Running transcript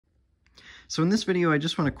So in this video, I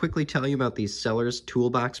just want to quickly tell you about these Sellers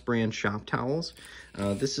Toolbox brand shop towels.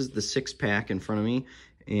 This is the 6-pack in front of me,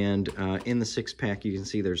 and in the 6-pack you can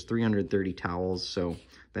see there's 330 towels, so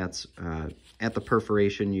that's at the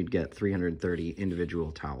perforation you'd get 330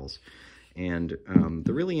 individual towels. And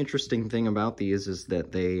the really interesting thing about these is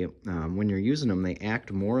that they, when you're using them, they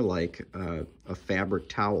act more like a fabric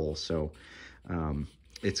towel. So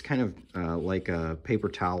it's kind of like a paper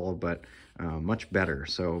towel, but much better.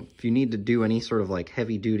 So if you need to do any sort of like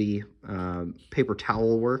heavy duty paper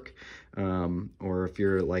towel work, or if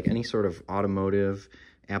you're like any sort of automotive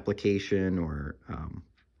application, or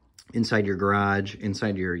inside your garage,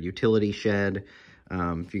 inside your utility shed,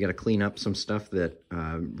 if you got to clean up some stuff that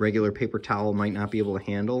regular paper towel might not be able to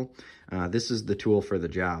handle, this is the tool for the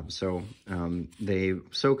job. So they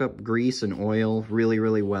soak up grease and oil really,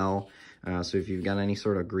 really well. So if you've got any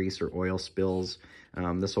sort of grease or oil spills,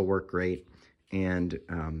 this will work great. And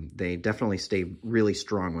they definitely stay really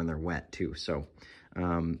strong when they're wet too. So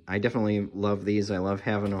I definitely love these. I love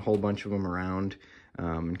having a whole bunch of them around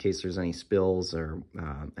in case there's any spills, or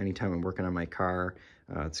anytime I'm working on my car.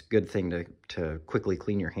 It's a good thing to quickly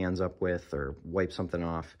clean your hands up with, or wipe something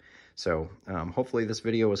off. So hopefully this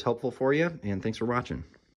video was helpful for you, and thanks for watching.